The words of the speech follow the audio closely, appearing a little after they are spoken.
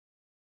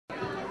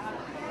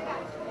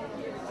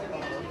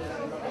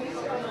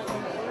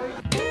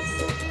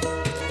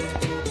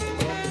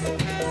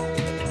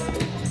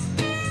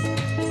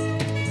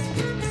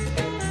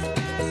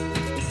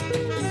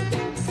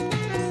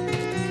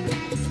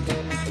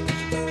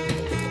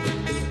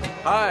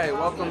Hi,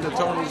 welcome to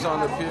Tony's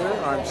on the Pier.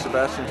 I'm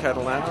Sebastian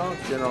Catalano,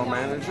 General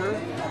Manager.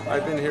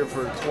 I've been here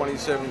for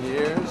 27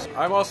 years.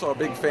 I'm also a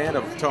big fan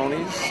of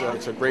Tony's.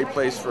 It's a great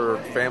place for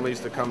families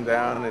to come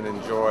down and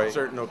enjoy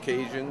certain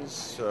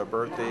occasions,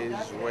 birthdays,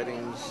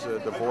 weddings,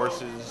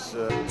 divorces.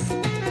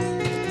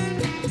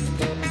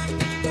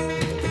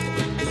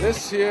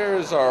 This here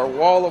is our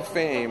Wall of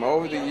Fame.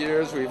 Over the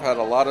years, we've had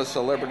a lot of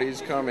celebrities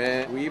come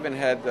in. We even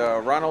had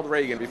Ronald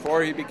Reagan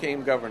before he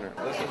became governor.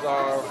 This is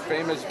our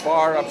famous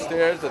bar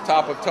upstairs, the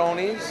top of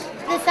Tony's.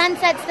 The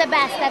sunset's the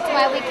best. That's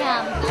why we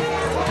come.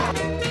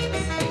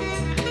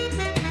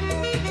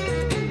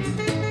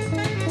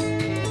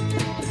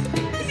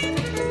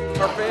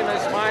 Our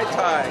famous Mai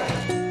Tai.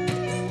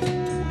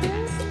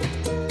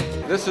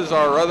 This is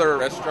our other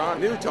restaurant,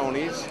 New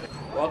Tony's.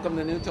 Welcome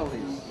to New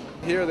Tony's.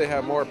 Here they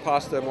have more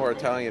pasta, more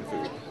Italian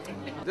food.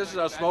 This is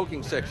our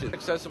smoking section,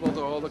 accessible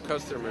to all the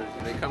customers.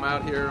 They come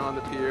out here on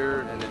the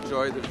pier and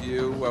enjoy the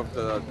view of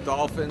the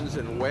dolphins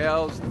and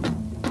whales.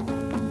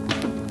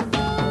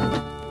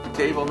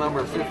 Table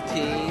number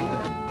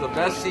 15, the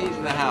best seat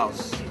in the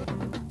house.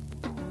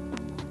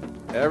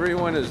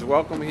 Everyone is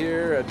welcome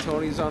here at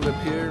Tony's on the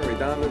Pier,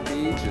 Redondo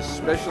Beach,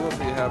 especially if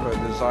you have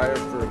a desire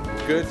for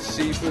good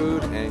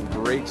seafood and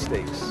great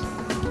steaks.